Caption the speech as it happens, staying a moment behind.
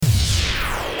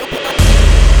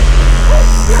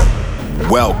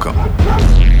Welcome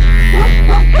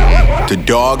to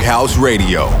Doghouse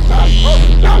Radio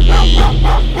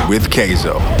with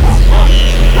Kayzo. Welcome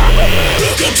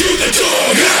to the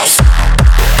Doghouse.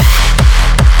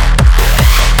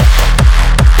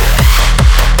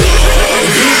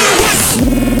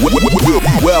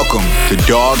 Welcome to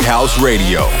Doghouse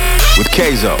Radio with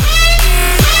Kayzo.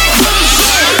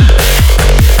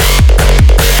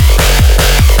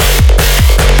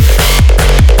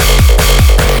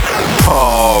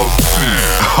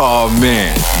 Oh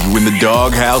man, you in the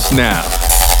Doghouse now.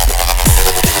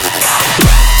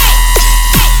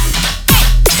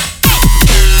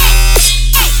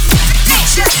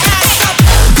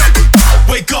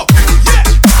 Wake up.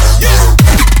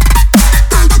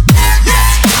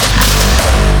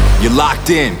 You're locked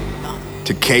in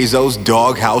to Kayzo's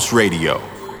Doghouse Radio.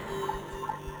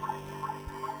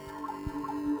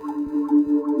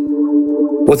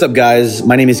 What's up, guys?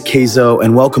 My name is Kayzo,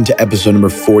 and welcome to episode number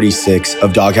 46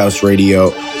 of Doghouse Radio.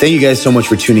 Thank you guys so much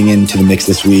for tuning in to the mix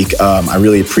this week. I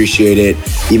really appreciate it,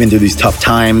 even through these tough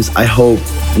times. I hope,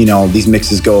 these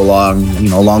mixes go a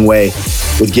long way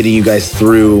with getting you guys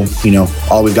through,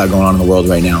 all we've got going on in the world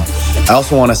right now. I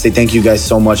also want to say thank you guys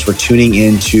so much for tuning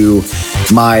in to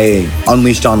my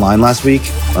Unleashed Online last week.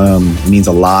 It means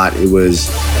a lot. It was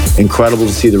incredible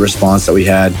to see the response that we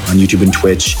had on YouTube and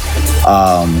Twitch.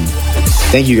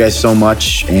 Thank you guys so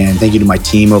much, and thank you to my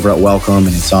team over at Welcome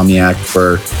and Insomniac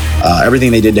for everything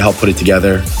they did to help put it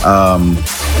together.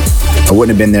 I wouldn't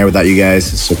have been there without you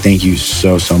guys, so thank you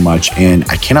so much, and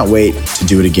I cannot wait to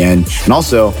do it again. And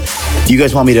also, if you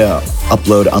guys want me to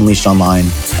upload Unleashed Online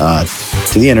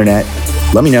to the internet,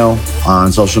 let me know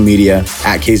on social media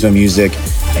at Kayzo Music,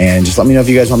 and just let me know if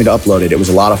you guys want me to upload it. It was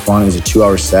a lot of fun. It was a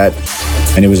 2-hour set,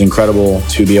 and it was incredible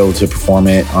to be able to perform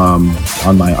it on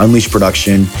my Unleashed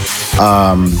production.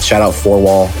 Shout out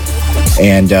 4Wall,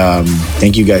 and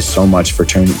thank you guys so much for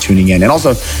tuning in. And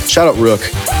also, shout out Rook,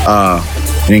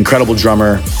 an incredible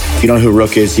drummer. If you don't know who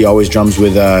Rook is, he always drums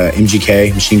with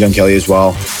MGK, Machine Gun Kelly as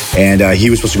well. And he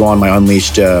was supposed to go on my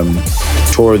Unleashed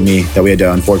tour with me that we had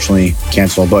to unfortunately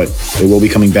cancel, but it will be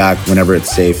coming back whenever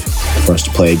it's safe for us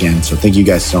to play again. So thank you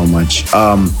guys so much.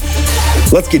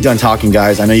 Let's get done talking,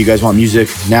 guys. I know you guys want music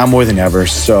now more than ever,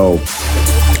 so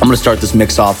I'm going to start this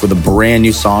mix off with a brand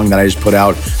new song that I just put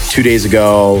out 2 days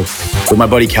ago with my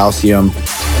buddy Calcium.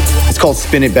 It's called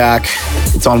Spin It Back.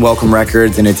 It's on Welcome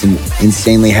Records, and it's an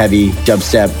insanely heavy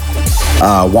dubstep,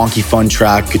 wonky fun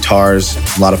track, guitars,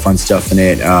 a lot of fun stuff in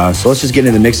it. So let's just get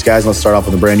into the mix, guys. Let's start off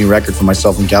with a brand new record for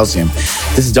myself and Calcium.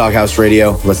 This is Doghouse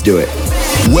Radio. Let's do it.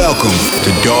 Welcome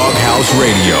to Doghouse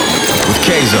Radio with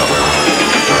Kayzo.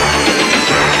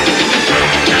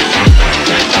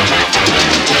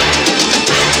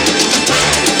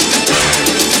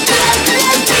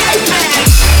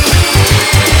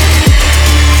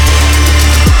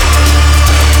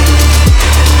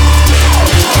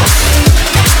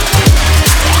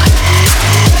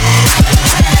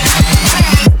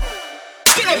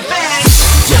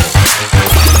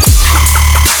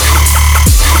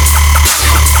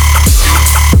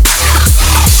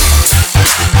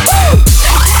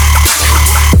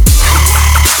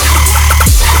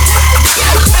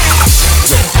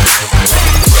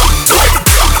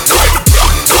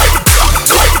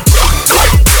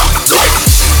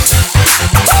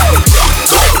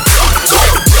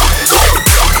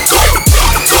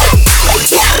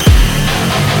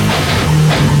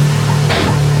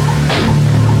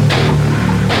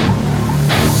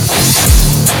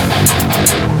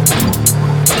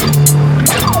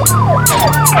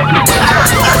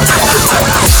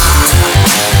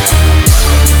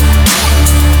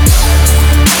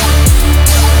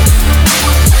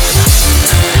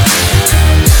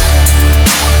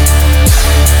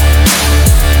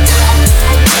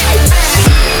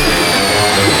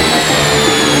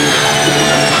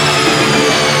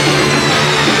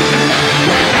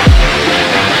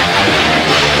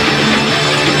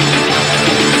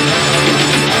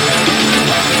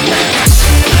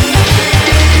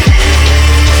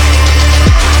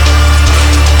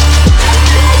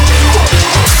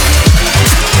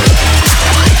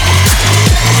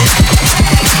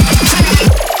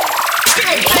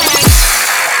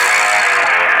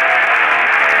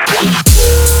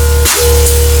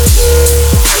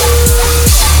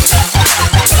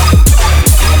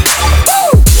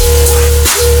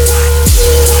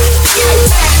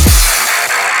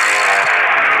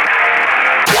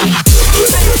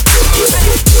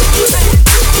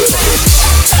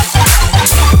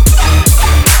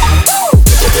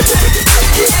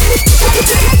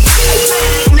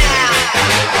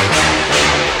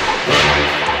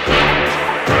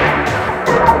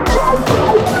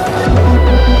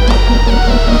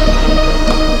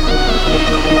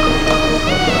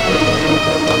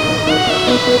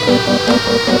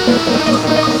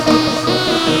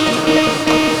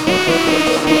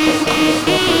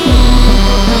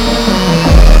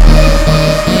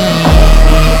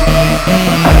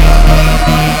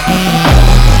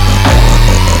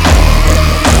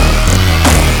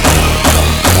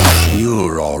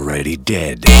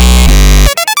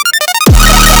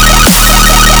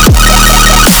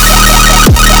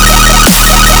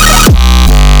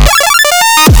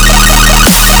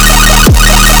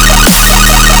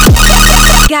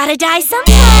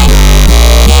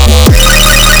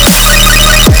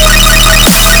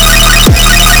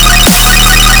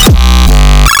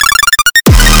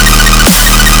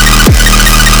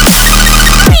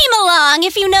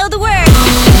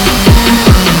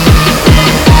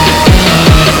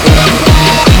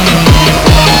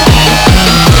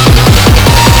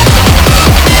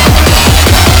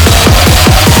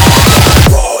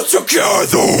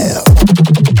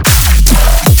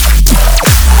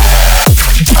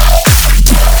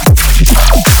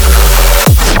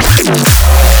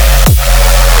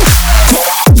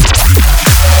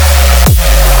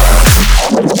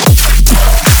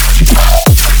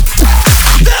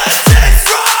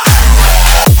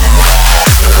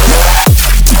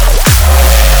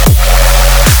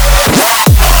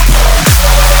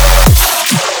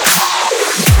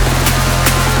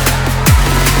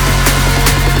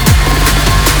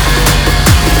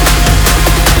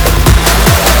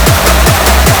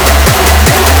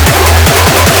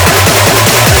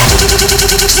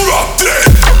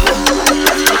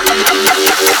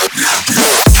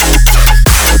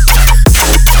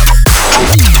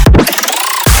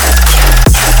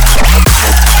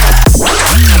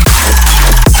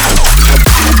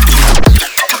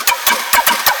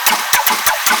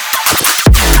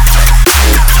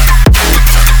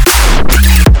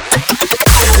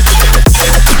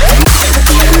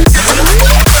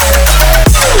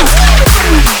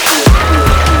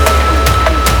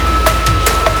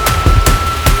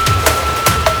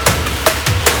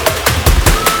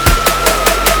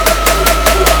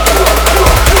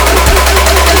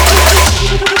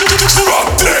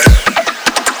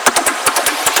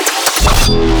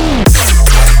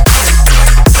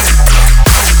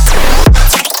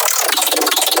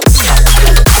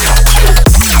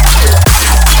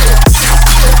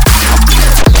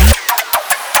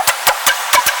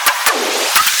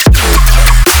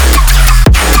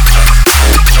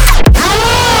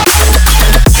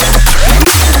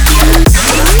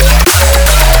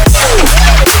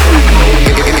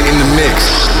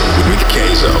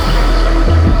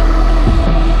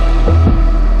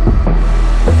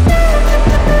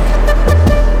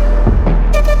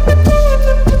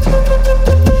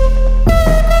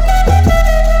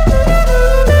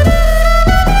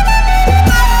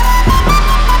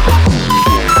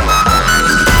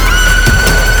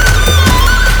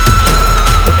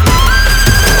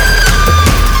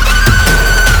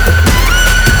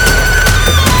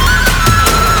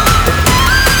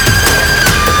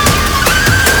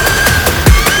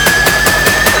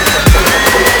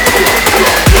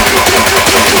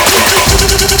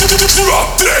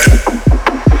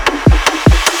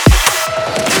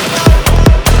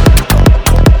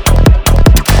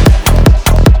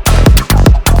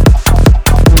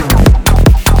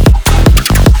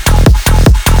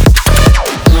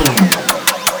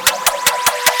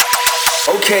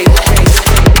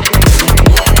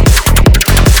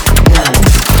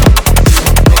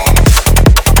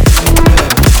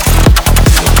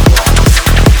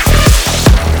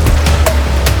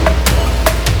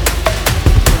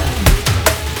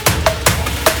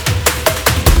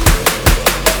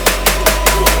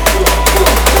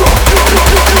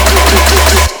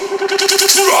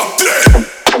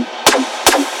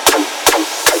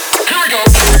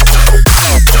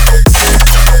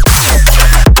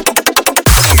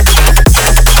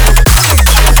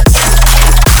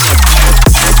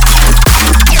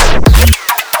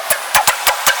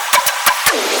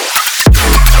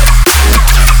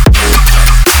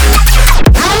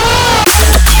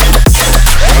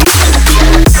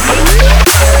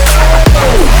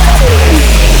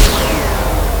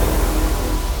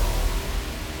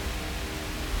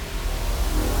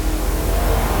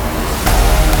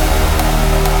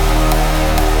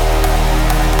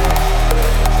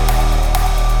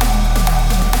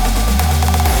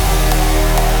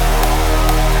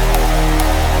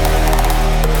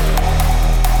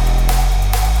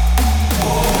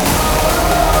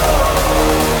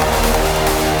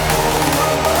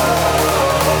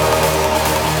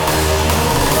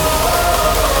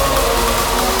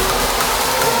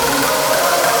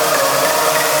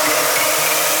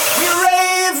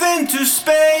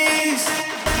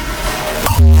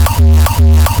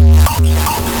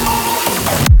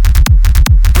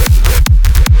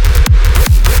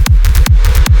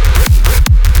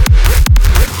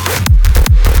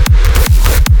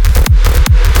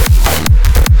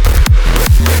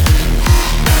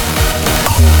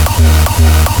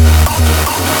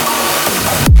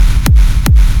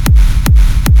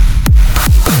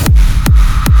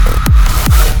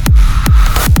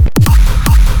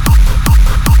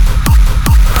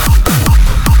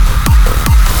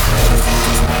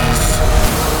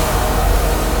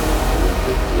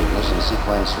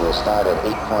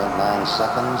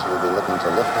 seconds, we'll be looking to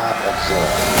lift off at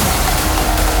 0.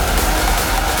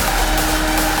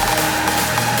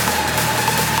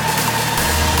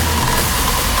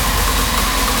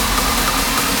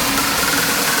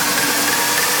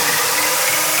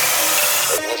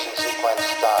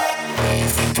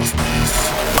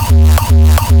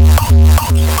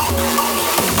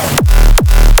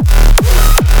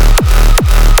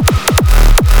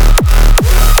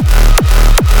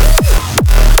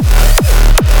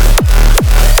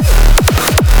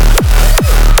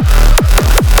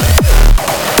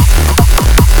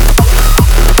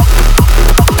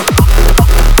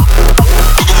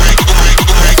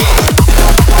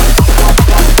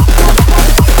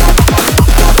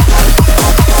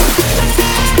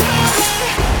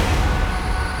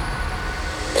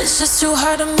 too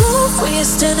hard to move when you're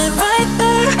standing right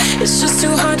there. It's just too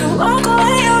hard to walk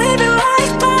away or leave it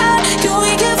right back. Can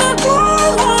we give it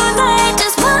one more night?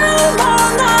 Just one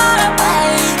more night,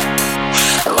 babe.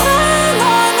 One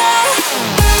more night.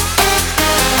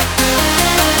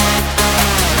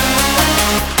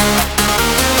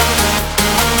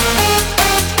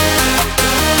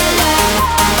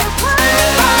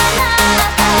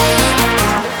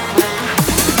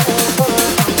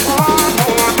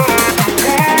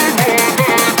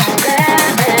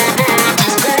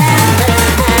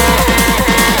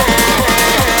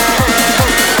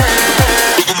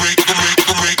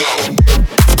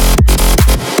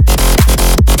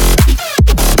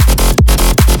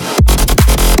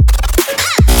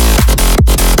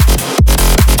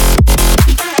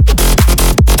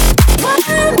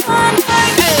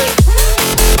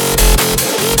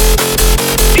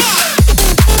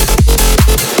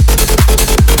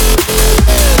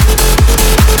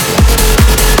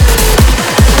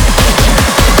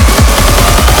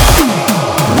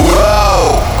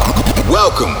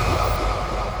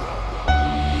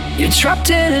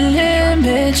 Trapped in an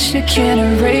image you can't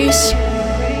erase.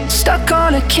 Stuck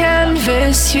on a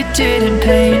canvas you didn't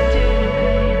paint.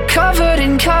 Covered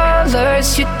in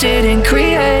colors you didn't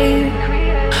create.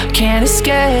 Can't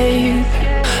escape.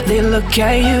 They look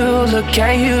at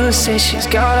you, say she's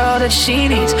got all that she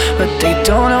needs, but they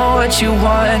don't know what you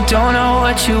want, don't know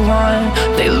what you want.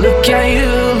 They look at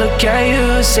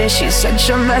you, say she's such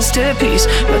a masterpiece,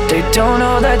 but they don't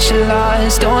know that you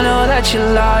lies, don't know that you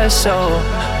lies. So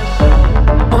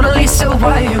Mona Lisa,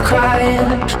 why you crying?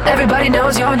 Everybody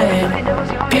knows your name.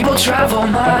 People travel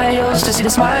miles to see the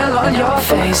smile on your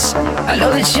face. I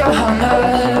know that you're hung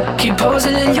up, keep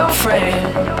posing in your frame.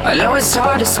 I know it's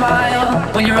hard to smile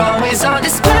when you're always on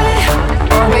display.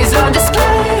 Always on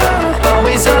display,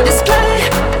 always on display.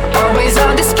 Always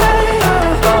on display,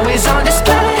 always on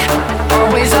display.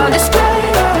 Always on display,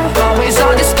 always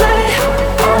on display.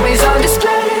 Always on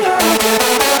display.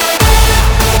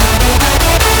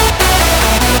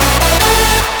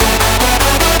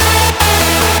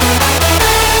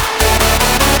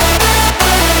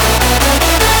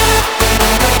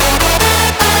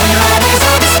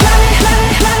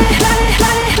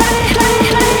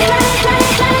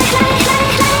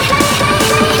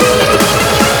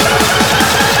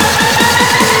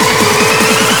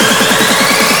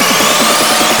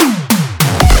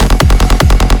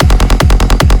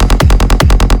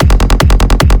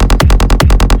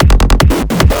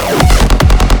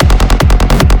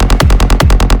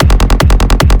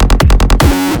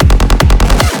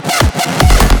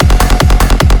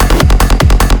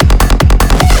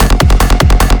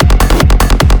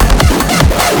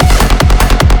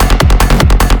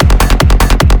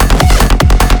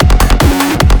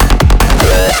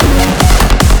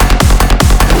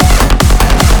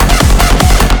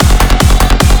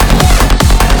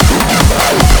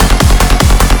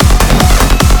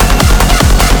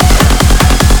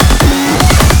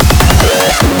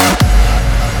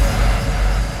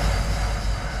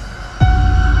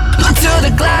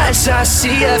 I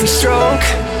see every stroke.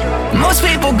 Most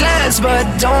people glance but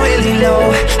don't really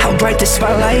know how bright the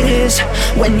spotlight is.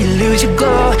 When you lose your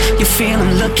glow, you feel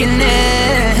them looking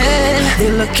in.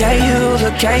 They look at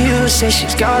you, say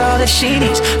she's got all that she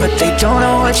needs, but they don't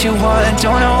know what you want,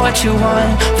 don't know what you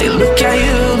want. They look at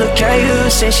you,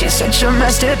 say she's such a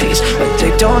masterpiece, but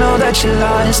they don't know that you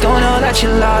lost, don't know that you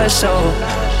lost. So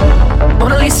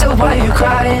Mona Lisa, why are you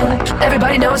crying?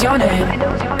 Everybody knows your name.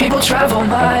 People travel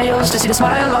miles to see the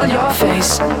smile on your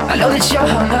face. I know that you're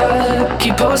hung up,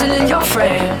 keep posing in your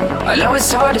frame. I know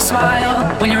it's hard to smile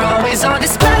when you're always on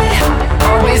display.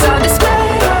 Always on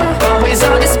display, always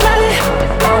on display.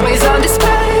 Always on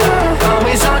display,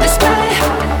 always on display.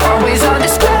 Always on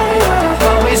display,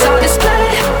 always on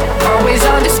display. Always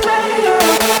on display.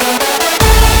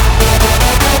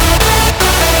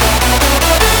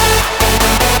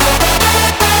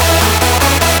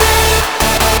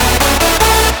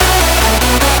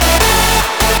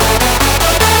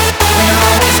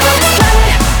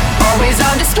 Always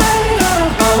on display,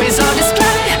 always on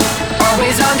display,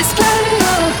 always on display.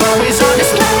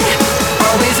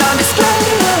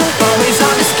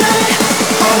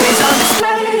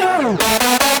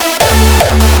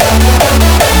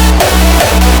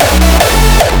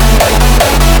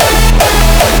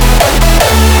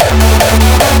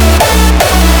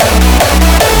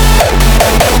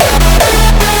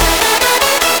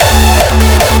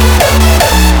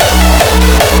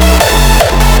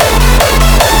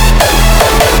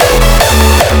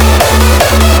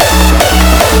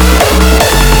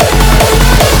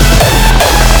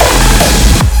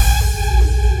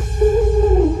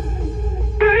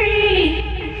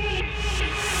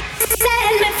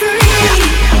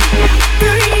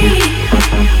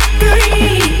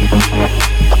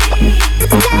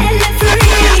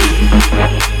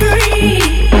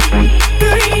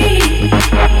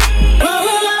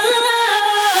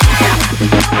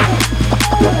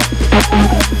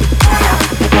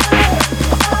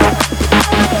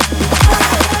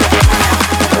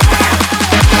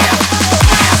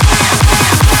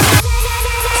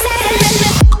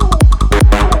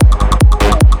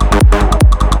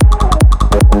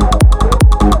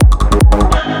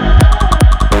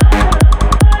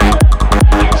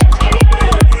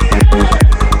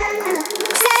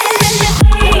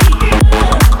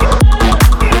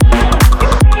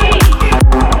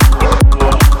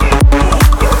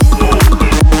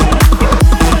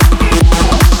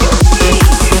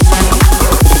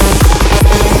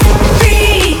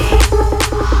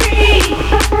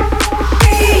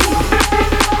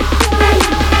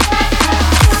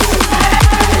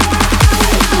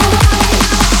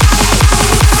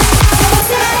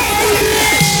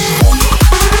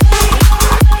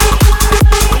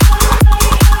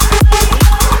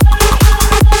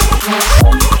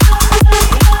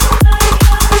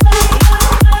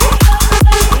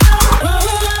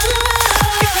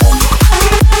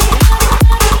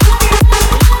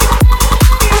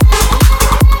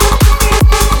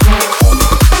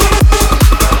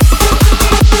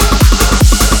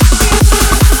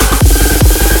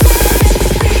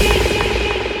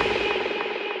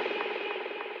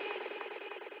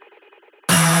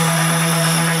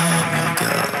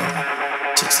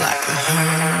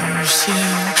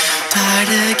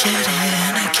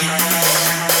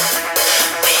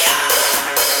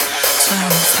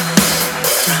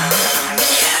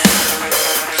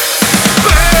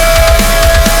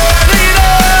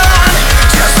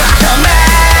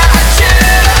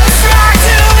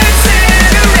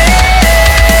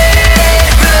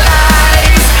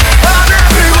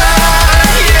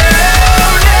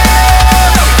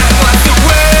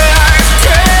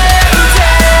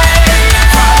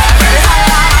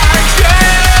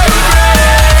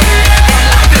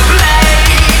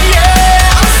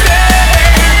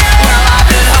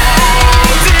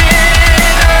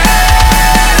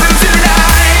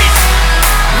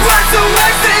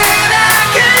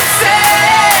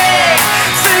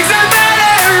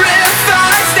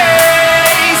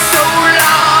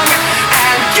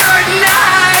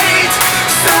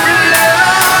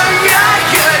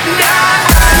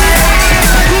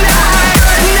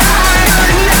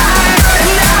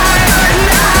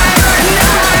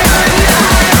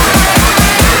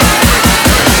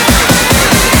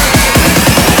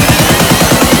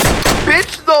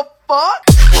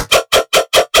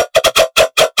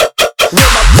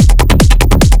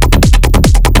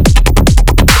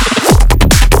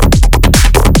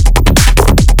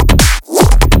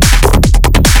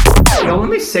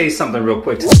 say something real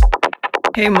quick.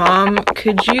 Hey Mom,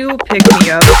 could you pick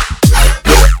me up?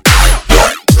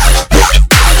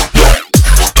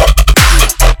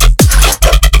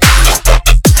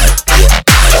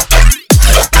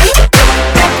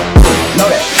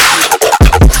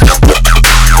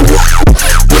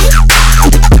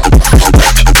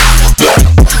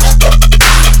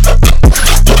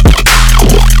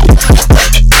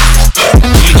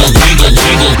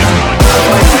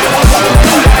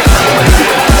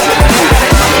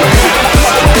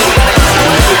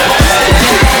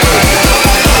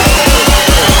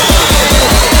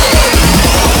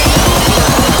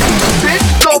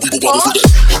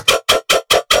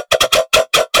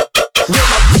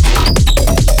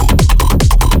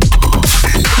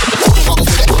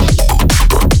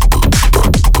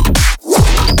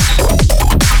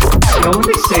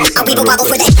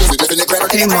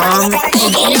 Hey Mom,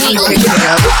 can you pick me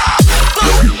up?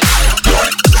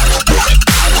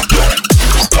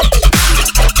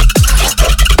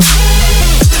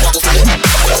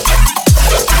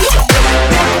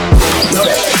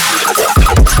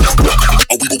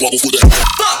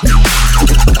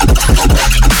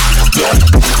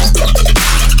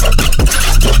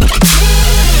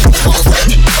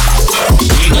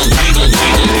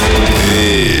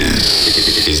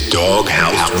 This is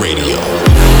Doghouse Radio.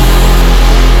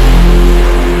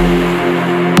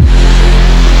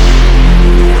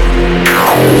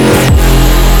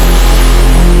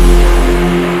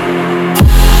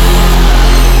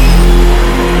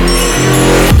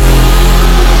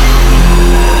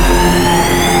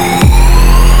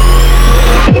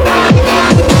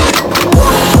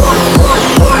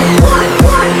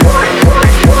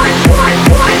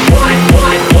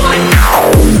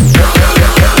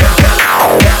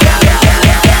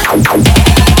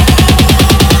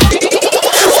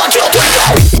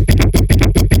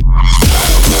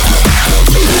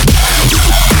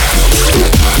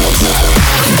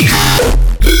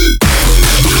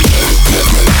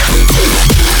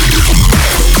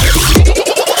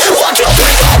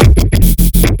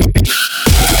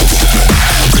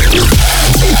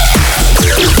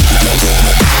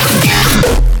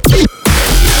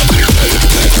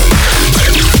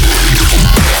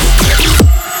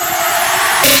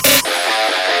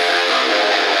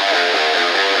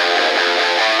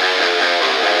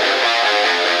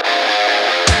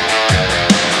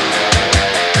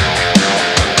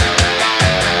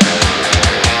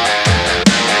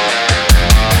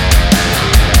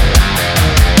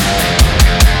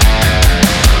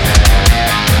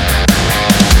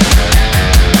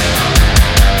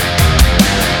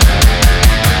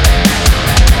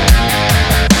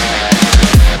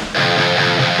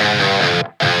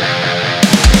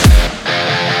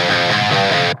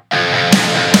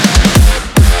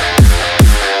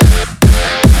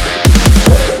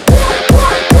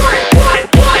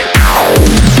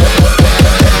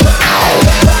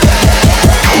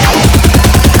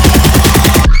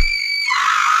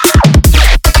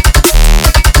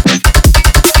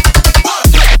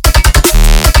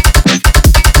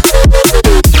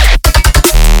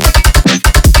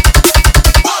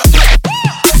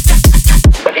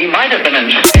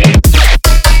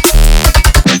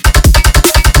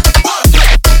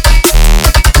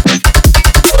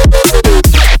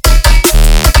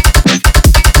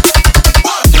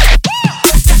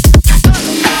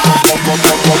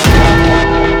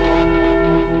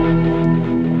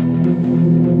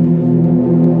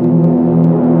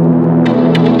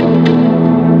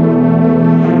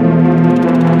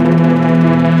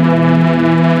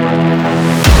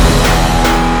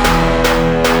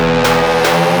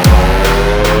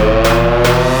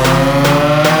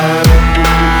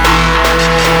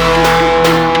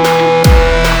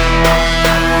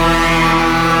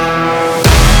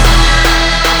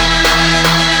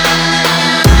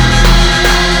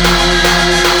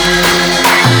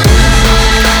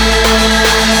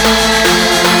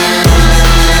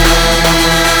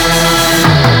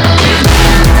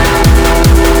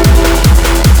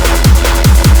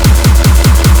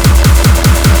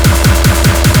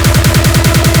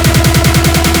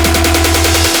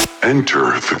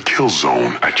 Enter the kill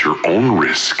zone at your own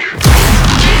risk.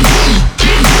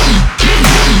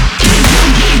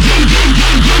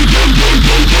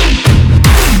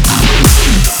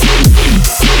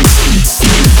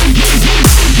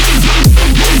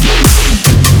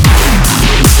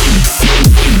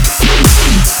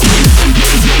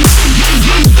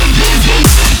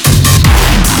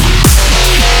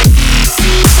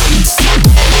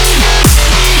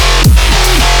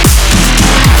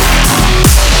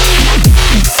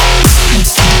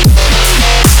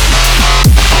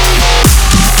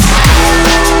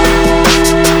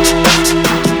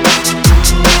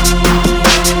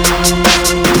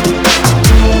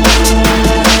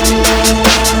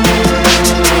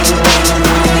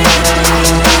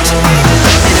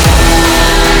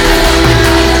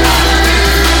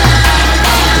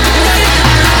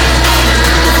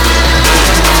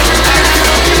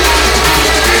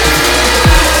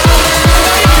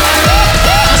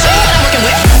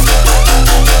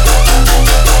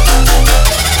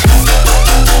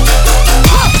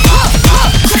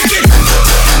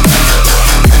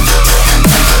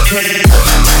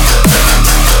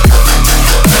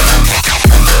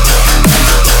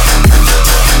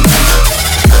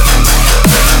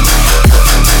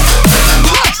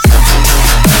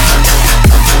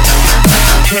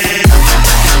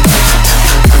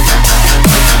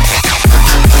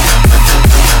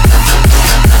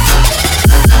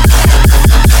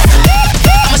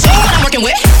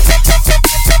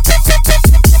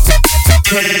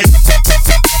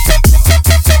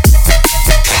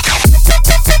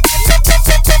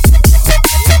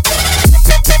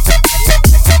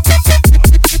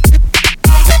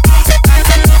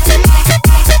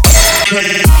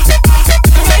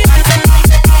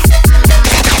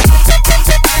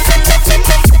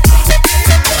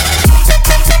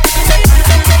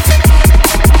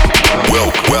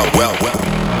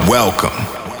 welcome.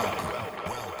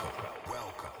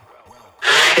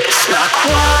 It's not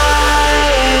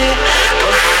quiet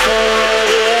before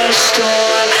the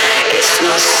storm. It's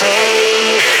not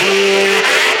safe here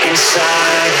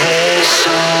inside this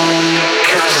zone.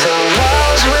 'Cause the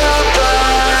walls will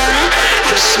burn,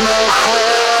 the smoke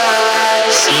will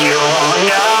rise. You'll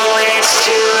know it's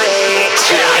too late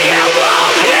till you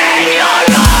open your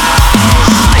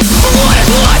eyes. What is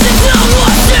lost is not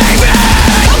what's saving.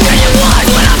 How can you watch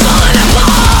when I'm falling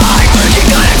apart? You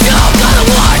gotta go, gotta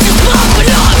watch you smoke, but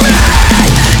not me,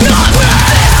 not me.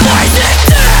 This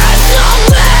is on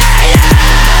me.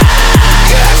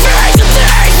 Give me some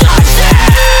things I've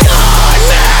seen on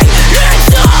me,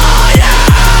 inside you.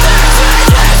 This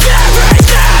is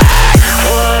everything.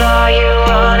 What are you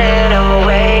running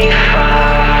away from?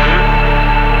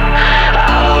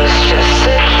 I was just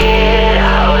a kid,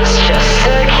 I was just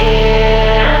a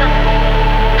kid,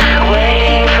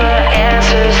 waiting for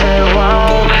answers that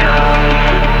won't come.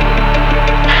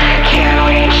 Can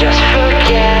we just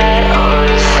forget, or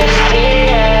is this the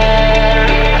end?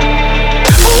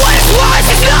 What is worse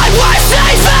is not worth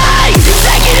saving. You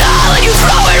take it all and you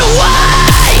throw it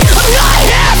away. I'm not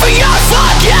here for your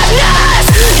forgiveness.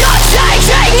 You're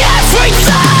changing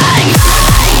everything.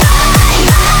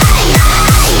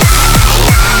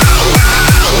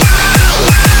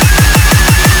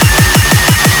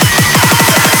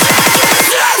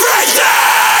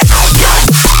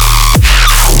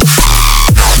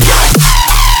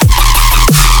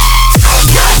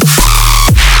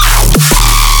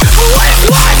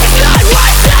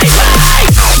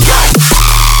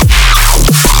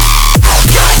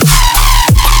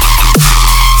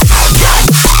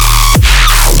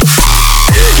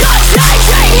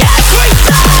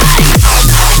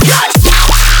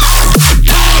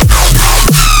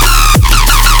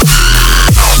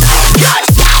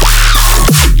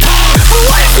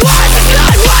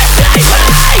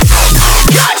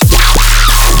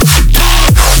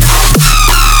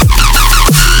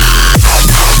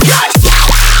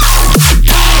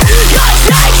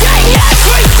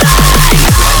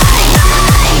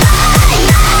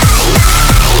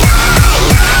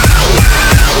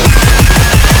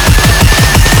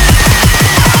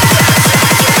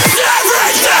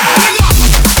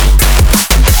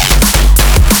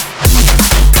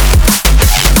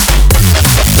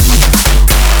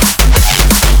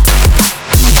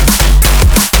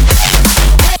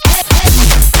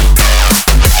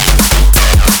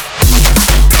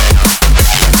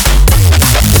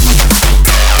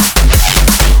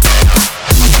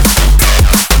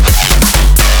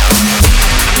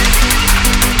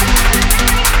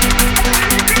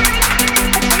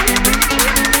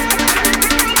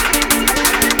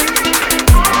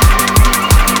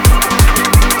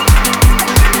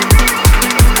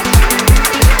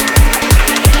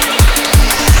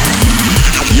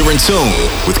 You're in tune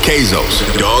with Kayzo's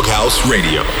Doghouse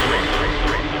Radio.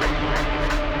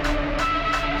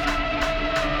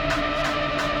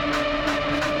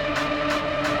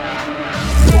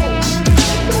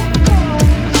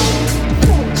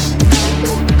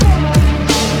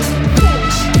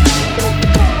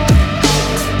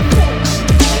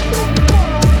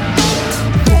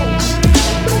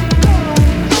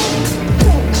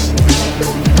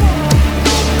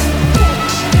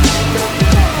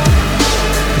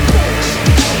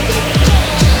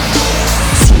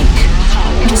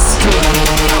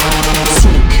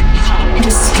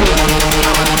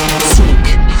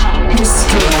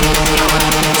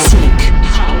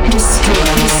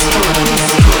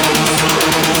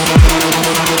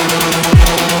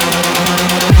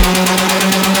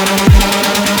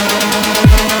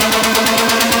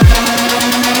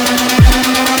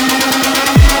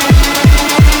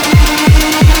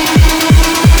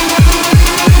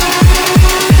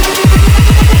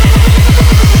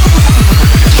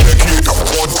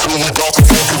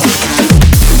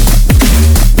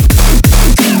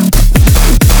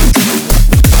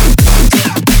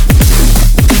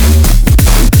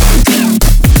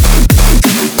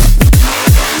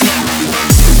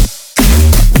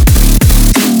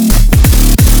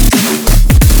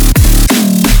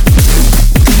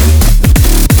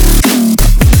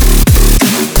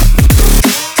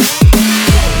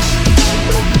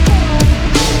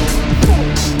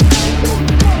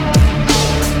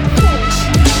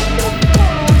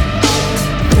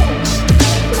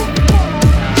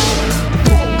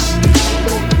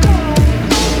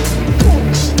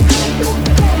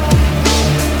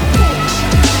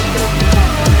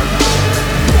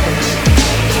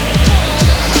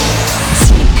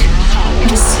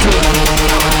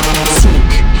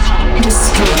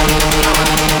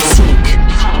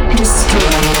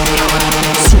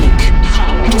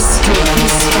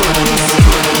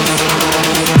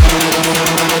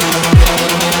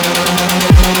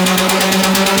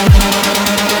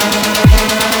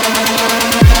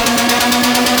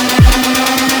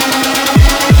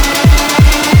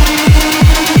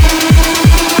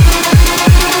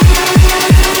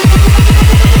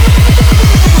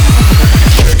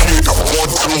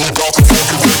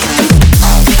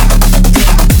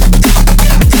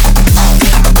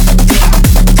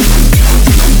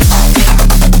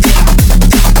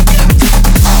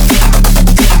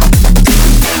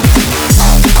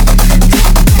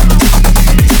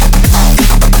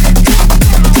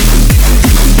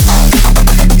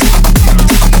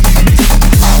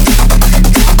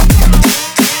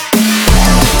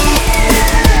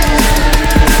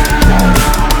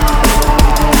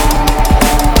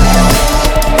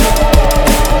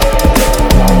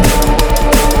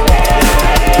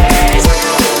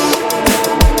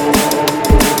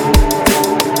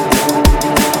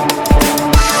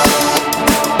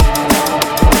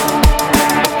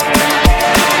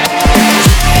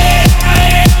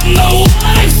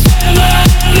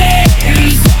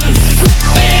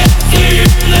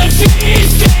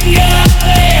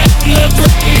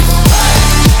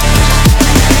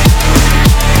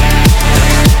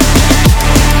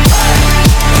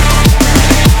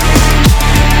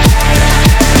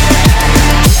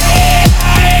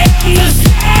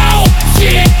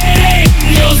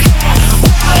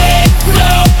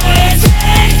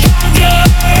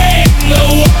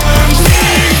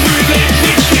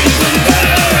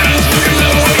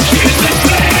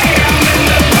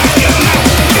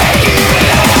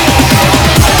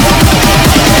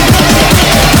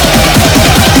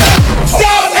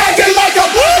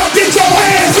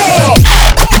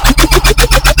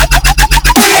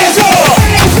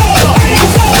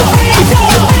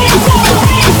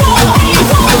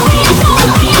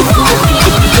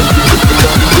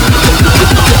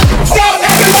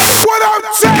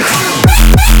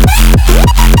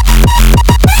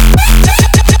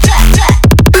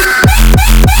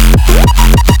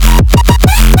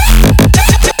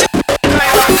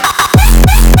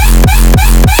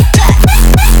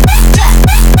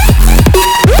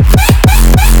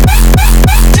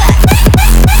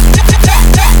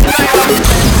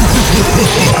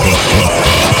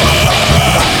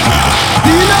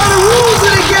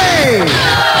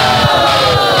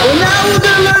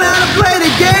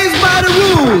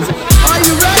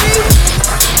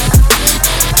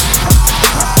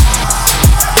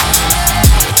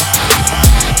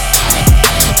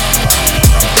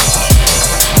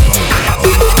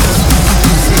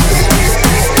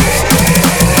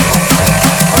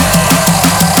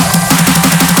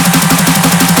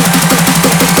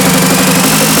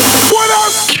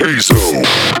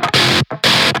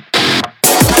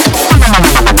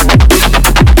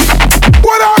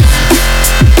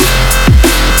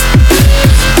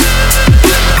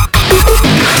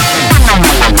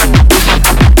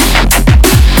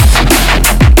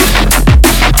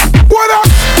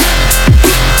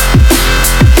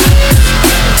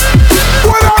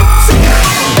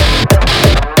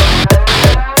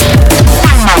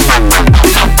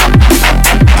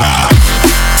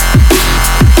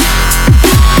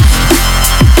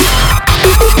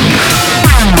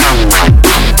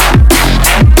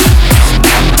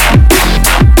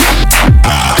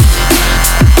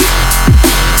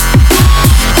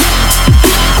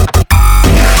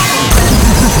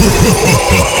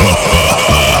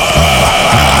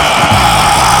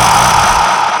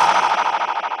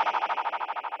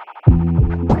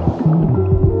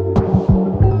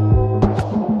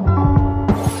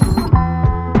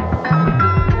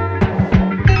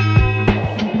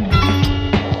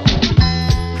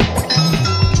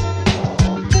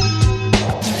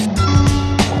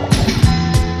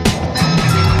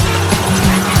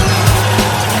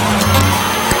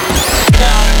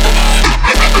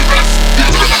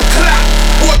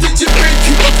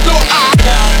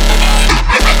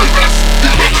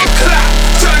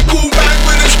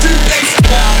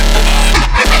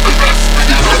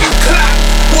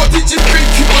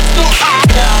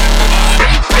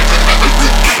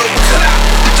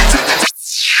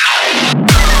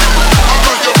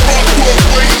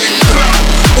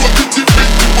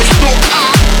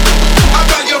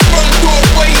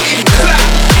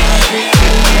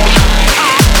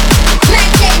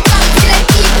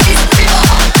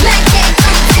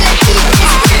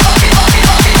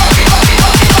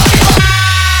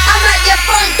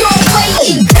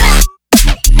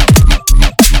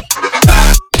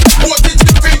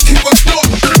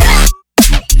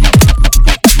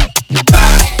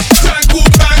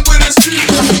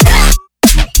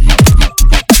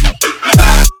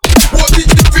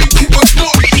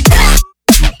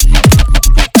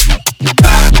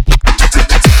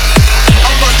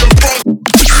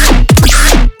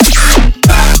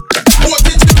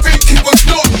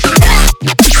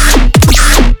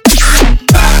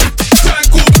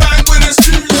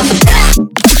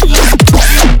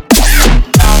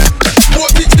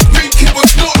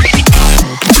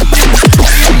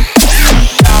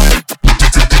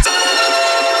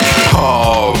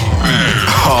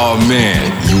 man,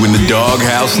 you in the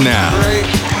doghouse now. Great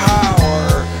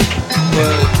power,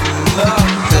 but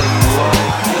nothing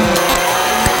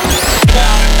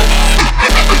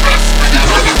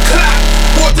like that.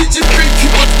 What did you think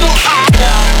it was not?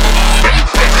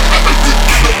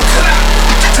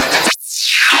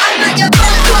 I'm at your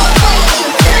front door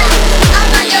waiting.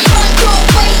 I'm at your front door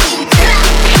waiting.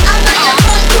 I'm at your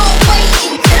front door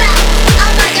waiting.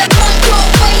 I'm at your front door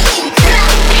waiting.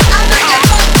 I'm at your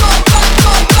front door, front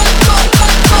door, front door,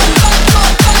 front door, front door,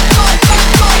 front door,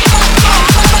 front door, front door.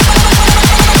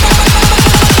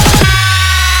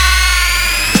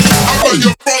 I'm at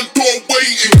your front door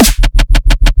waiting.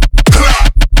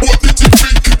 Clap. What did you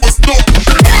think it was not?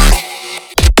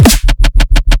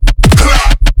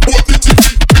 Clap. What did you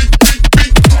think?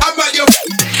 I'm at your.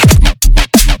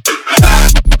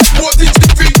 What did you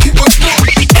think it was not?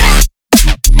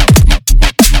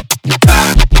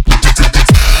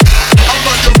 I'm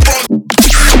at your front.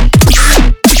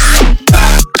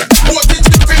 What did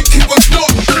you think it was not?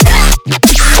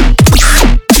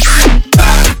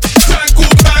 Tangle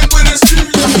bang with a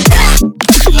studio.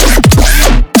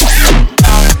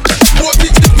 What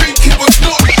did you think it was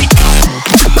not?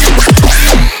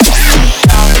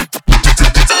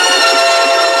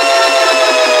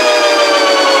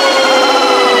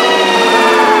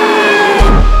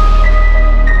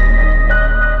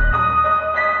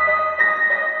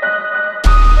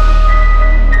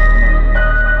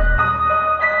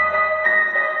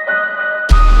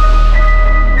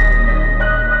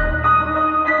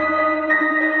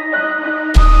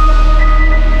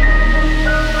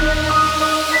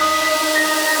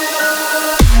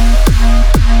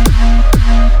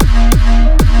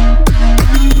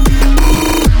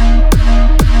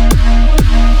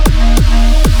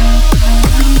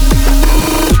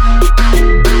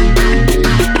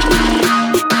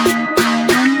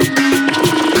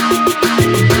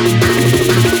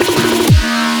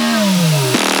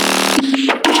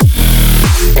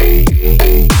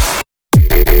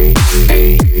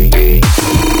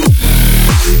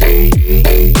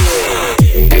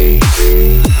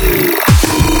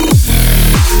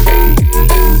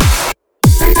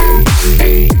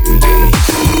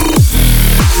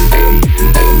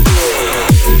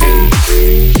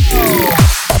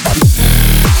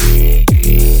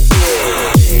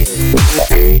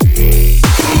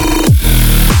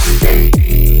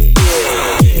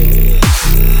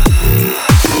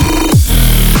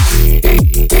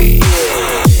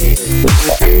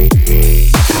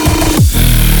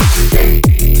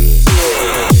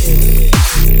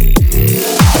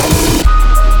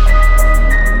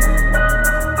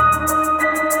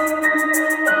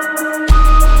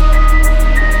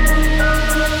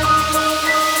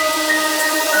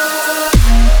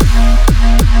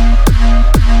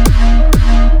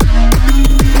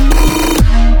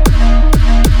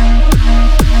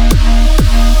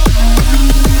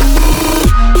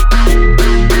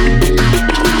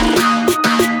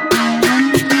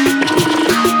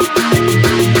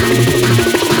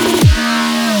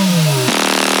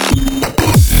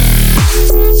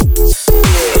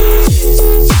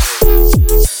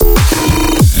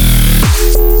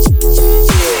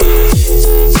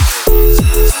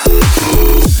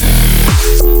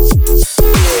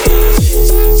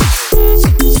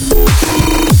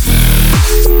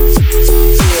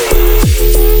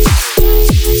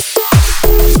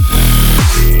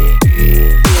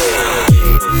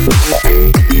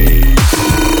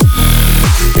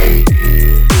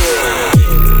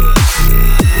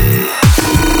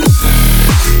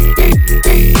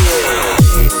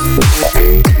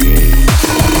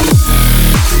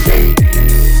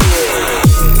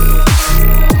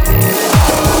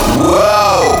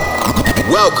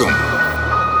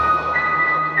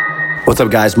 What's up,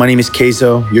 guys? My name is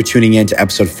Kayzo. You're tuning in to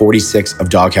episode 46 of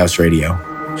Doghouse Radio.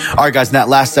 All right, guys, in that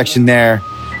last section there,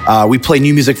 we play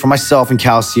new music from myself and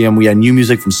Calcium. We had new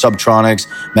music from Subtronics,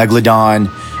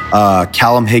 Megalodon,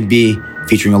 Callum, Higby,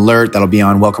 featuring ALRT. That'll be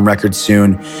on Welcome Records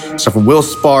soon. Stuff from Will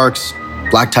Sparks,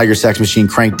 Black Tiger Sex Machine,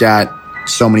 Crankdat.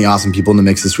 So many awesome people in the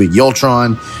mix this week.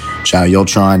 Yultron, shout out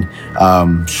Yultron.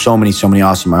 So many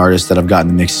awesome artists that I've got in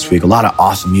the mix this week. A lot of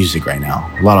awesome music right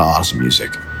now. A lot of awesome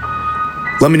music.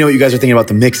 Let me know what you guys are thinking about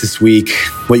the mix this week,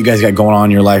 what you guys got going on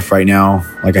in your life right now.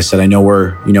 Like I said, I know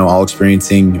we're, all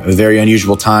experiencing a very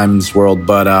unusual time in this world,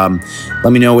 but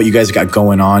let me know what you guys got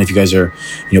going on. If you guys are,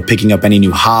 picking up any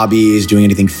new hobbies, doing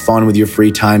anything fun with your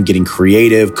free time, getting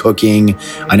creative, cooking.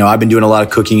 I know I've been doing a lot of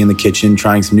cooking in the kitchen,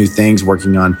 trying some new things,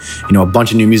 working on, a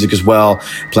bunch of new music as well,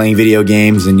 playing video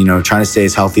games and, trying to stay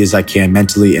as healthy as I can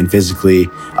mentally and physically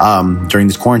during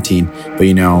this quarantine. But,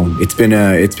 it's been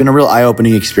a real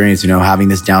eye-opening experience, having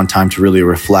this downtime to really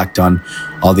reflect on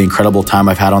all the incredible time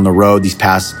I've had on the road these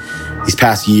past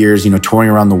years, you know, touring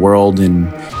around the world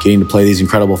and getting to play these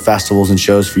incredible festivals and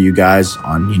shows for you guys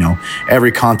on, you know,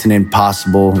 every continent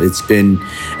possible. It's been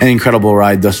an incredible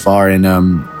ride thus far, and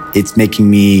it's making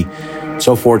me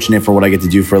so fortunate for what I get to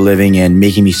do for a living, and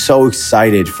making me so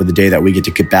excited for the day that we get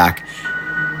to get back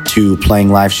to playing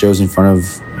live shows in front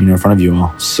of you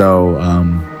all. So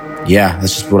yeah,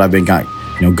 that's just what I've been got,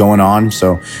 you know, going on.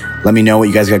 So let me know what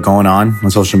you guys got going on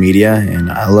social media,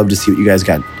 and I love to see what you guys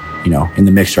got, you know, in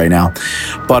the mix right now.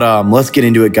 But let's get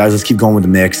into it, guys. Let's keep going with the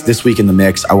mix. This week in the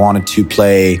mix, I wanted to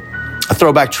play a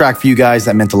throwback track for you guys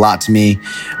that meant a lot to me.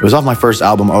 It was off my first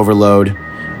album, Overload.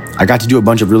 I got to do a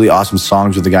bunch of really awesome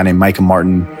songs with a guy named Micah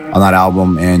on that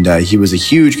album, and he was a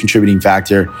huge contributing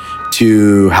factor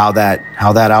to how that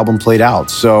album played out.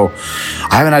 So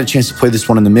I haven't had a chance to play this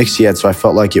one in the mix yet, so I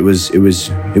felt like it was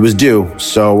due.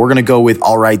 So we're gonna go with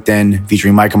Alright Then,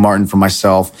 featuring Micah from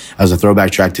myself as a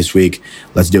throwback track this week.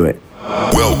 Let's do it.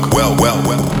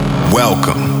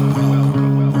 Welcome.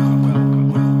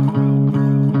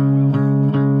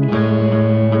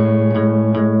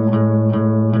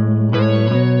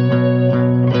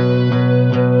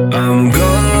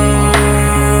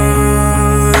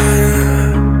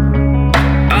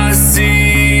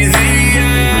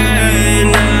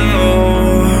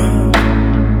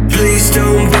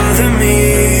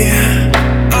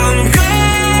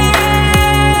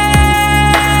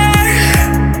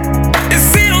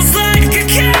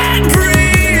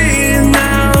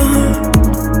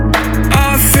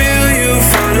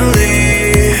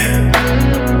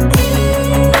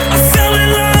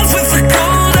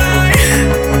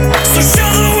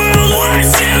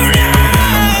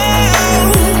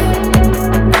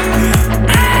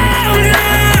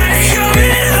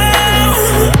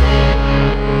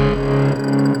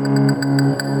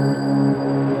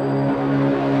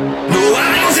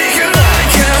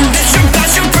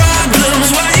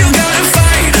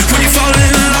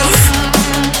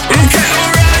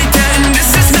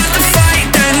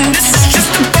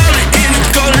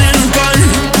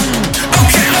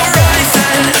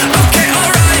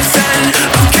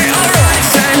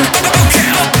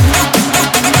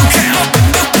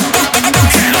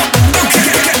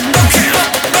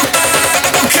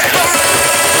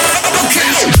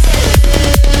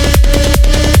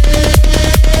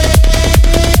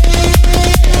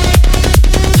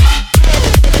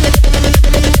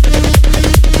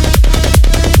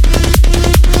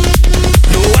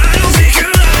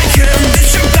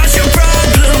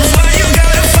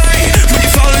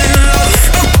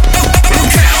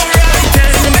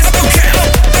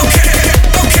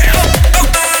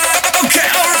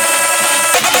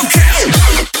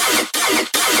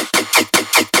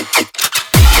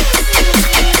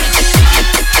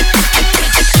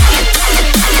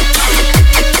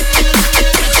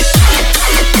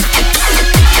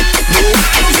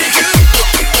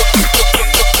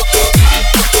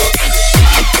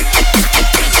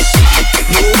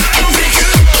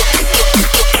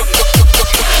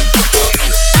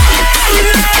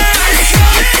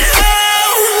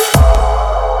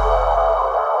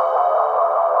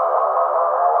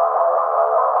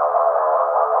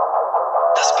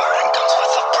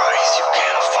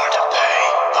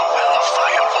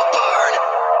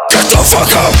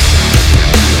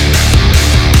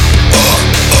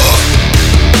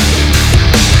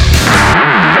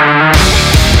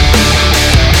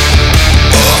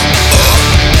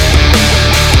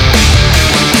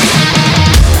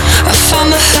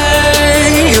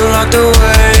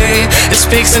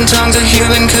 Speaks in tongues a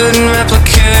human couldn't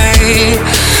replicate.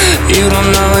 You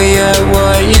don't know yet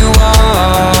what you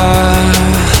are.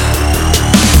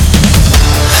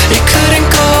 It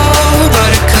couldn't go,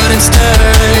 but it couldn't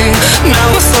stay. Now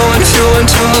we're throwing fuel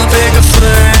into a bigger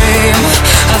flame.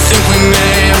 I think we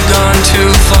may have gone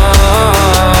too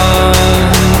far.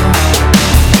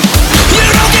 You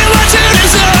don't get what you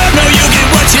deserve, no, you get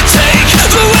what you take.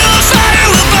 The will of fire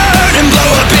will burn and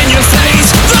blow up in your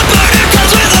face. The burden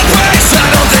comes with a price I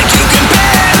don't think you can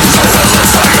bear. The will of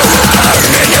fire will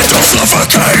burn and you don't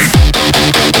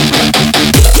suffocate.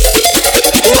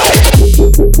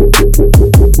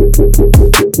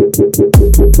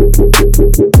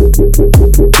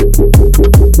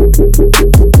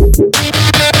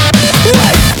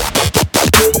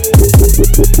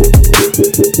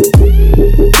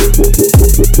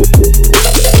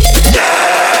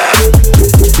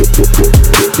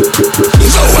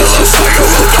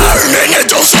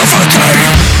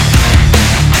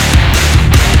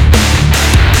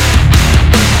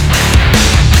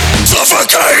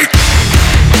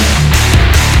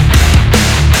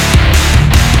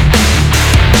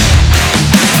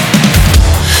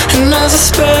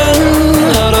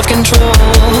 spin out of control.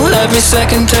 Every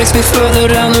second takes me further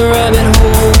down the rabbit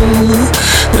hole.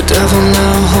 The devil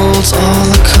now holds all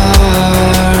the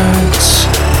cards.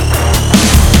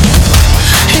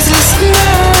 He's listening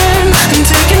and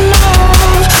taking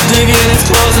off, digging his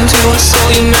claws into a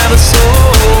soul you never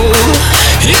sold.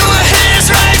 You were his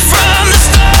right from the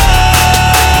start.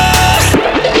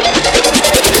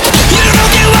 You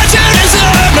don't get what you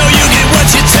deserve, no, you get what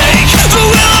you take. The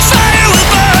wheel of fire will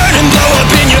burn and blow up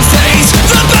in your face.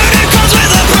 The burden comes with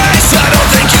a price I don't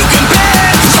think you can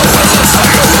pay. The wheel of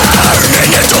fire will burn and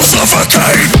yet don't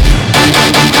suffocate.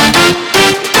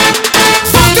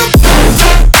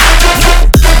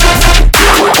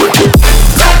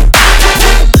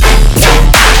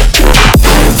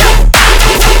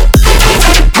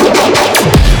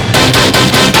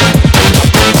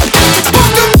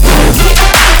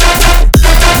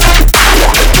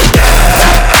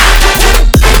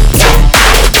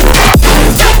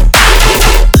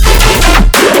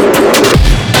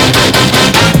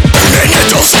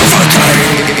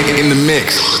 In the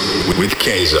mix with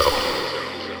Kayzo.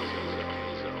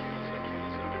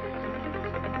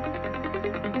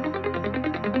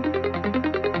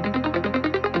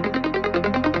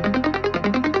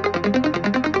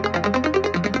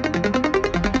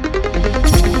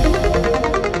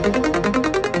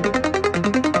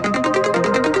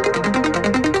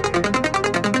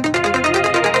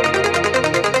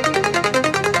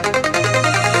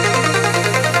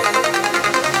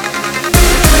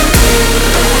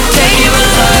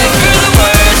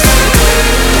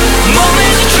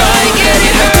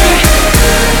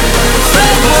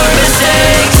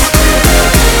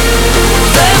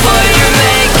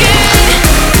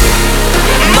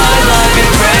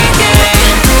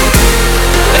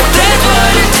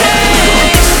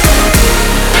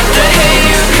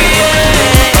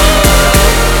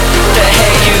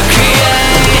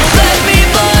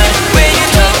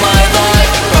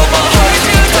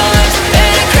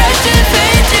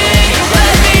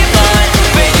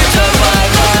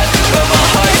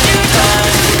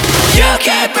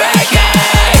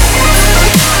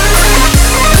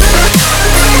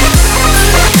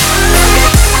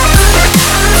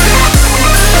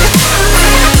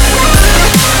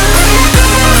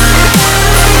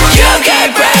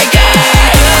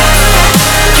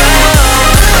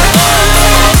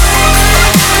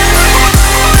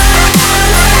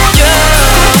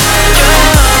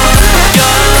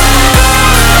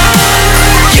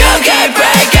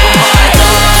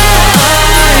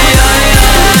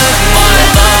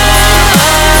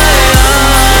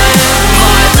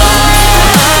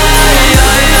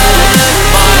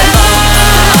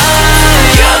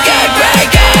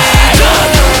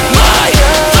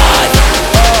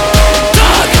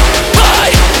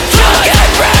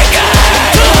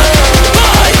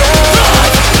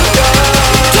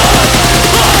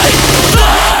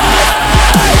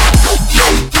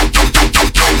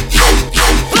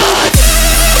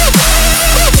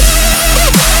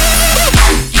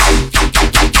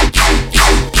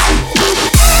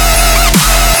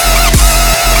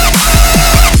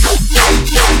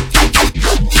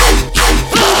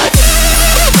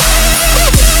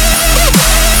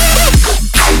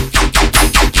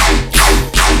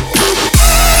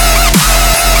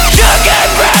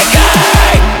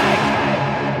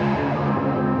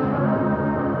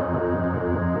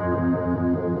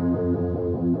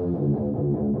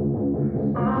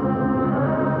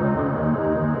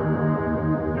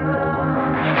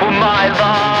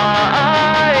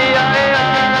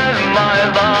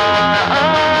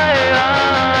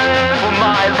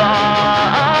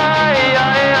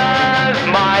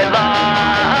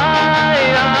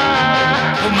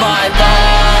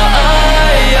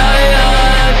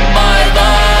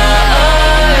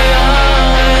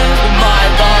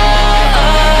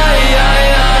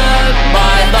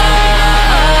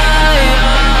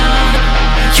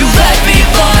 You let me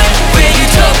blind when you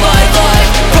took my life,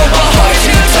 broke my heart 2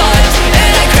 times,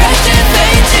 and I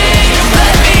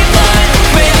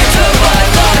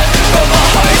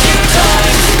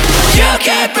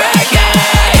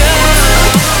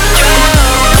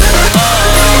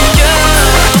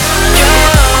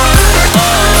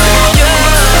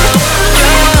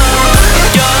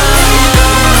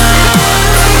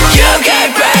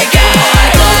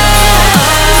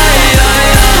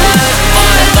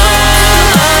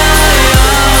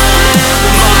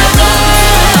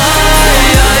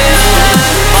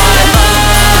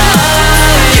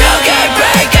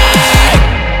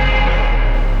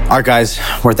All right, guys,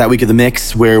 we're at that week of the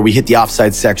mix where we hit the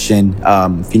offside section.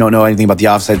 If you don't know anything about the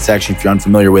offside section, if you're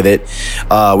unfamiliar with it,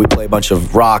 we play a bunch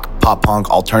of rock, pop punk,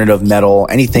 alternative metal,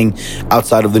 anything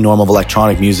outside of the norm of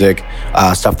electronic music,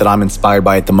 stuff that I'm inspired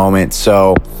by at the moment.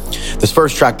 So this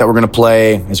first track that we're going to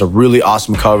play is a really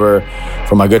awesome cover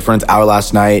from my good friends Our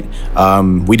Last Night.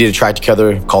 We did a track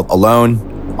together called Alone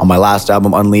on my last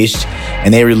album, Unleashed,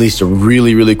 and they released a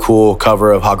really, really cool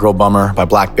cover of Hot Girl Bummer by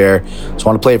Black Bear. So I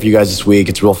want to play it for you guys this week.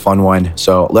 It's a real fun one.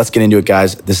 So let's get into it,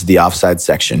 guys. This is the offside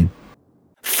section.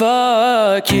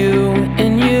 Fuck you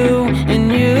and you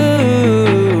and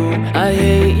you. I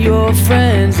hate your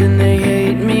friends and they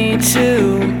hate me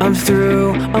too. I'm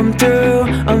through.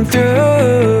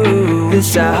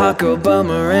 This that Hot Girl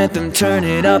Bummer anthem, turn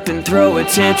it up and throw a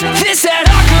tantrum. This that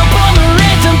Hot Girl Bummer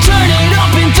anthem, turn it up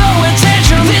and throw a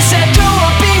tantrum. This that throw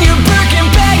up in your Birkin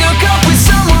bag, hook up with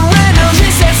someone random.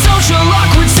 This that social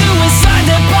awkward suicide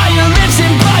that by your lips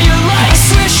and by your life. I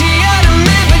swear she had a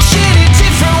man, but shit, it's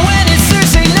different when it's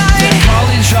Thursday night. That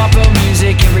college dropout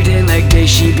music, every day like day,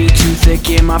 she be too thick.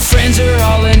 And my friends are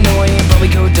all annoying, but we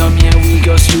go dumb, yeah, we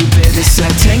go stupid. This that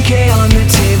 10K on the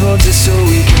table just so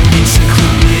we can be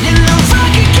secluded. And I'm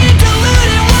fucking keep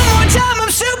diluted, one more time, I'm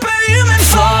superhuman.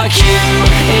 Fuck you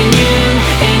and you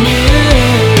and you.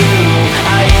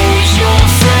 I hate your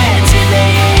friends and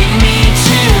they hate me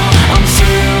too. I'm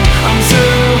through.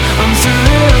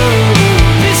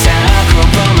 This that Hot Girl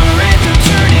Bummer anthem,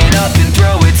 turn it up and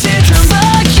throw a tantrum.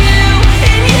 Fuck you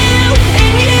and you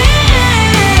and you.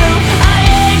 I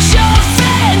hate your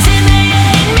friends and they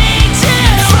hate me too.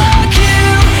 Fuck you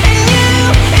and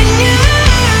you and you.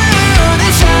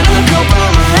 This that Hot Girl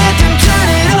Bummer anthem, turn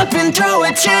it up and throw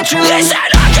a tantrum. This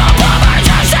that Hot Girl Bummer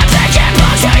just have to keep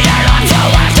pushing it on to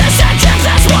left the sentence.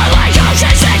 That's more like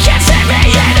oceans that can't save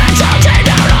me in a Trojan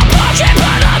out. I'm pushing,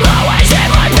 but I'm always in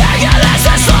my bag. Yeah, that's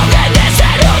the slogan. This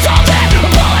and who's all there?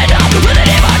 I'm pulling up with an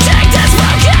evil take this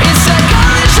broken. It's like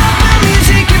college dropout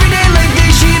music, every day like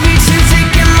they should be too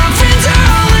thick. And my friends are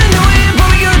all annoying, but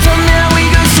we go dumb, now we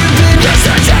go stupid. This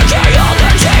is 10K on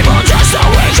the table just so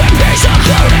we can be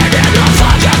secluded. And the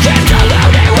fucker keep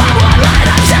deluding. One more line,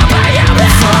 I'm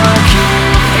superhuman. Fuck you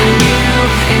and you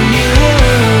and you.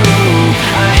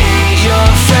 I hate your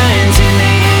friends and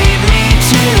they hate me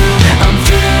too.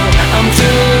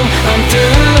 I'm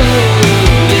through.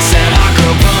 This that Hot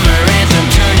Girl Bummer anthem,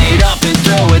 turn it up and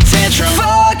throw a tantrum.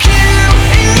 Fuck you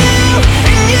and you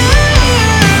and you.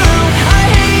 I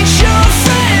hate your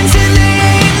friends and they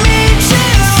hate me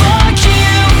too. Fuck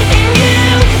you and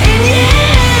you and you.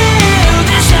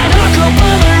 This that Hot Girl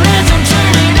Bummer anthem,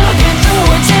 turn it up and throw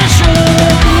a tantrum.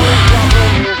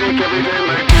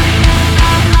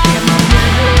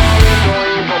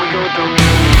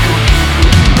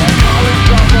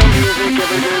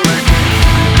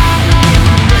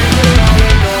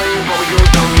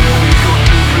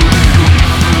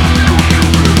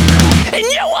 And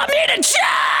you want me to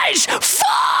change?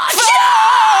 Fuck you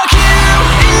and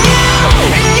you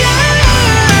and you.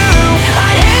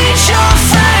 I hate your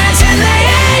friends and they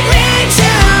hate me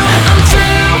too. I'm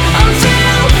through.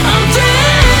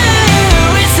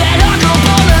 It's that Hot Girl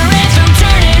Bummer anthem,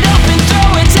 turn it up and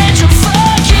throw a tantrum.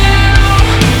 Fuck you.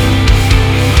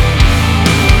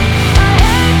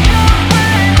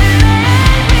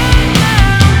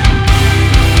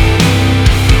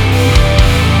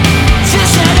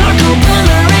 This that Hot Girl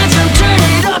Bummer anthem, turn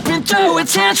it up and throw a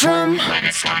tantrum. When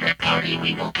it's time to party,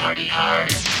 we will party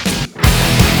hard.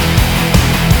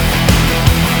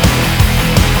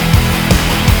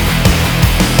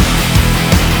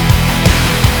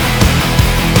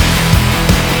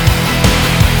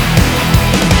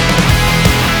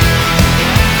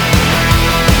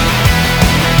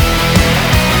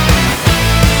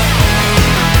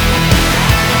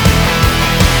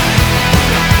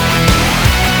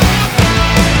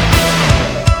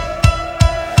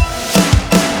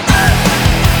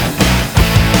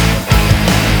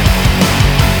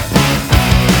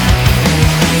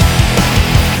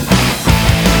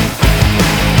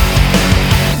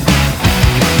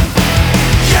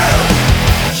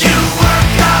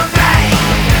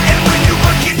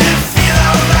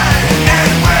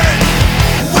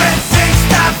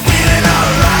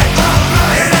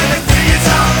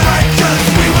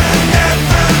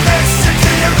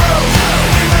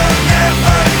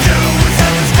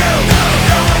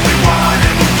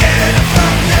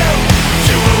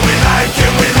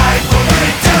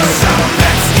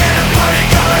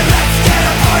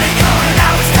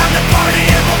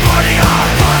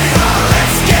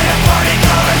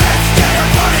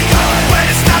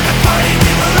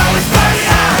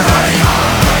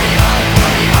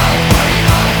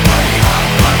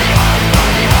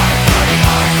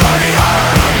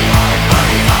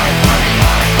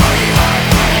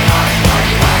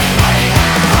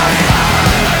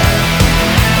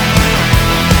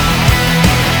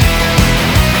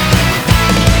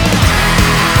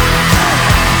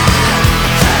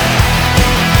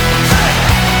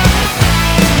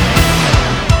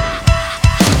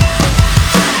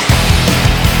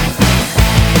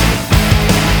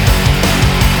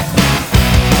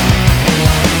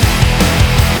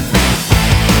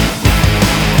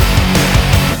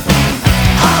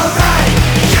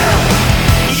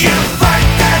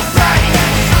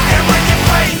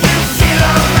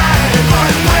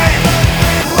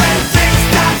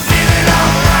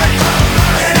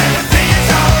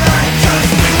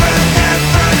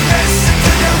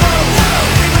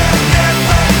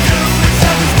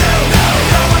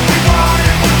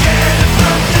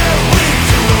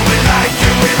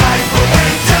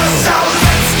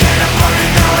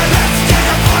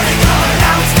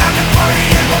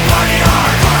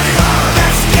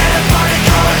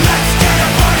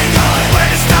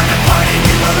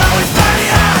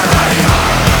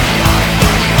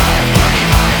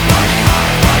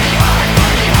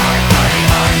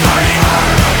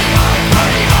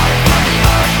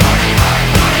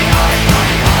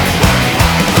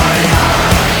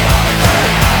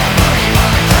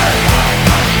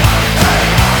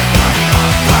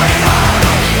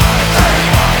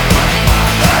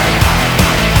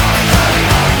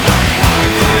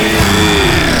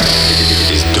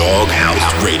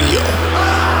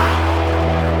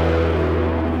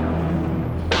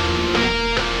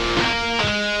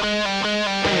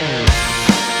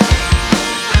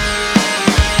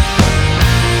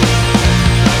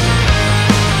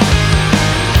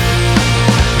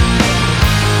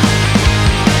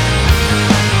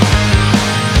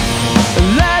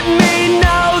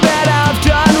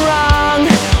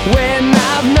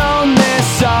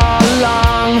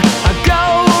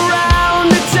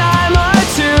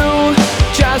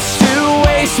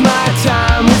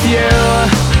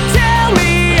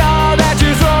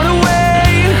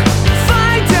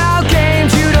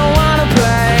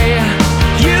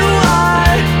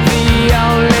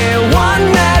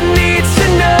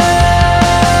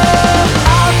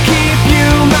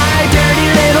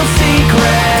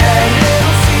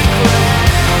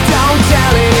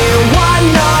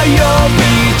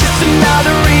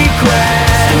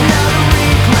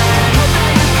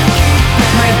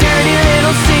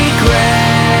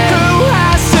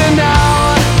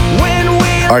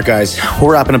 All right, guys,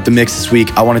 we're wrapping up the mix this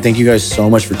week. I want to thank you guys so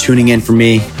much for tuning in for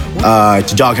me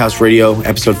to Doghouse Radio,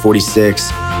 episode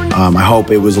 46. I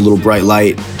hope it was a little bright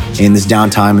light in this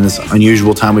downtime and this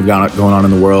unusual time we've got going on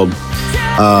in the world.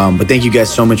 But thank you guys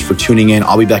so much for tuning in.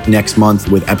 I'll be back next month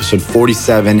with episode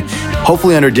 47,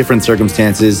 hopefully under different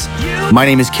circumstances. My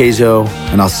name is Kayzo,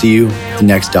 and I'll see you at the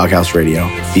next Doghouse Radio.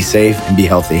 Be safe and be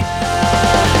healthy.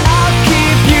 I'll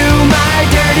keep you my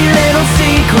dirty little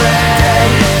secret.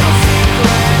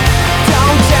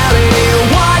 Don't tell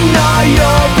anyone, or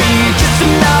you'll be just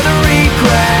another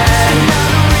regret.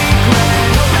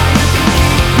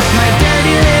 My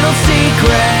dirty little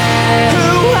secret.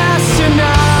 Who has to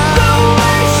know the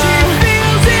way she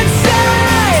feels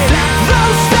inside?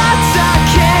 Those thoughts I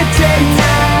can't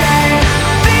deny.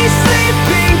 These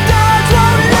sleeping thoughts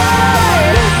won't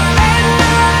lie. And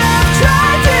I've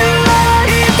tried to lie.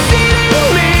 It's eating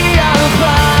me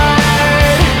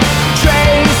apart.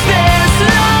 Trace this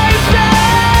life back.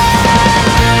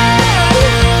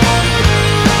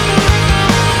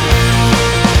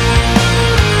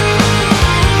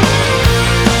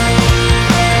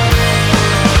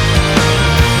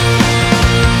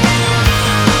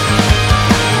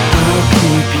 I'll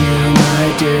keep you my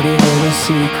dirty little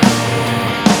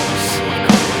secrets.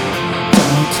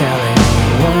 Don't tell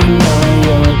anyone, no,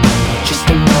 you'll be just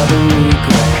another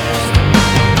regret.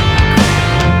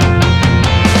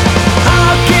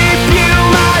 I'll keep you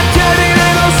my dirty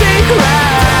little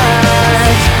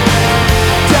secrets.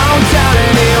 Don't tell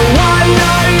anyone,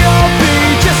 no, you'll be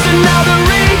just another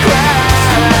regret.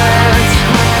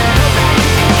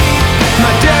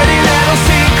 My dirty little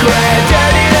secret,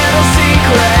 dirty little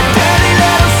secret, dirty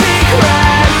little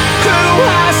secret. Who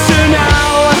has to know?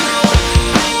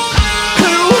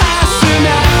 Who has to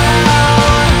know?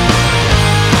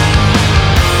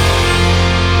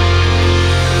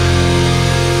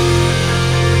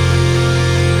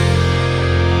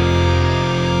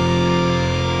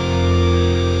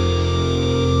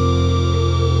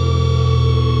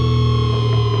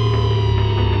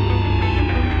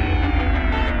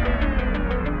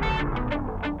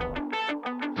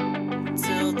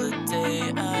 Till the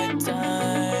day I die,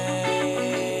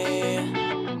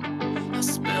 I'll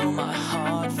spill my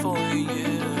heart for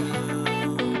you,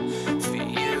 for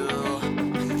you.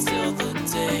 Till the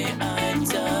day I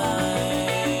die,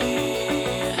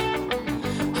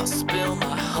 I'll spill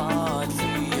my heart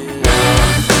for you.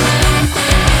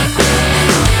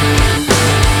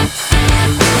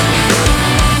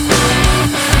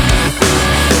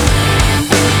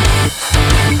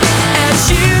 As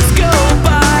years go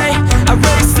by, I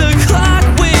race the clock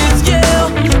with you.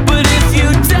 But if you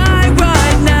die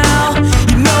right now,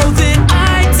 you know that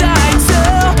I die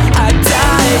too. I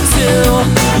die too.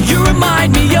 You remind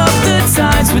me of the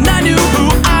times when I knew who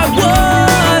I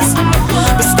was.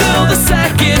 But still the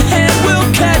second hand will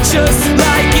catch us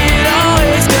like it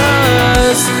always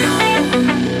does.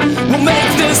 We'll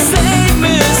make the same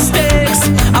mistakes.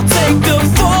 I'll take the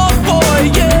fall for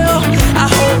you. I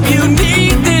hope you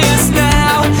need this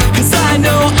now, 'cause I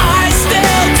know I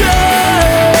still do.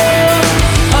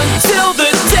 Until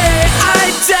the day I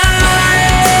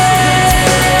die,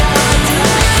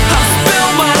 I'll spill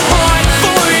my heart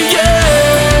for you.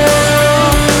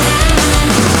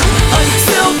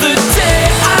 Until the day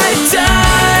I die,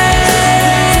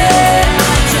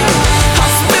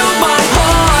 I'll spill my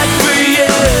heart for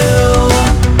you.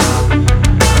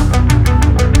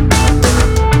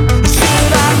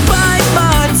 Should I bite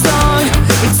my tongue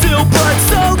until blood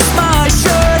soaks my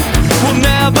shirt? We'll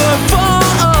never fall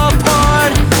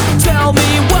apart. Tell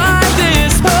me why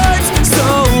this hurts so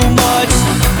much.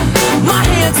 My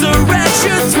hands are at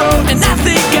your throat and I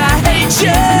think I hate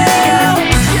you.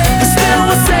 But still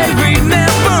I say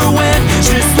remember when,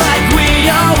 just like we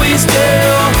always do,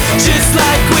 just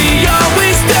like we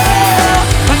always do.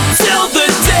 Until the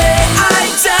day I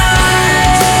die,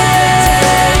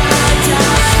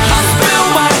 I'll spill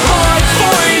my heart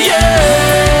for you.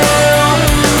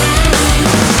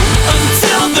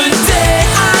 Until the day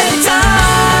I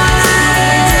die,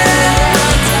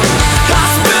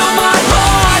 I'll spill my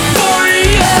heart for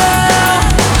you.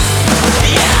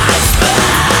 Yeah, I spill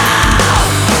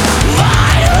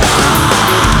my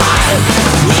heart.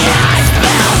 Yeah, I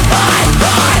spill my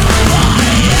heart for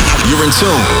you. You're in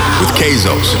tune with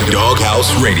Kayzo's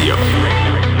Doghouse Radio.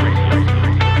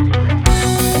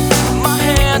 My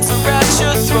hands are at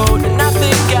your throat and I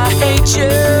think I hate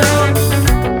you.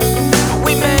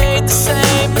 We made the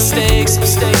same mistakes,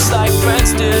 mistakes like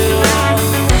friends do.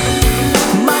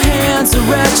 My hands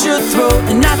are at your throat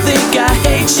and I think I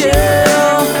hate you.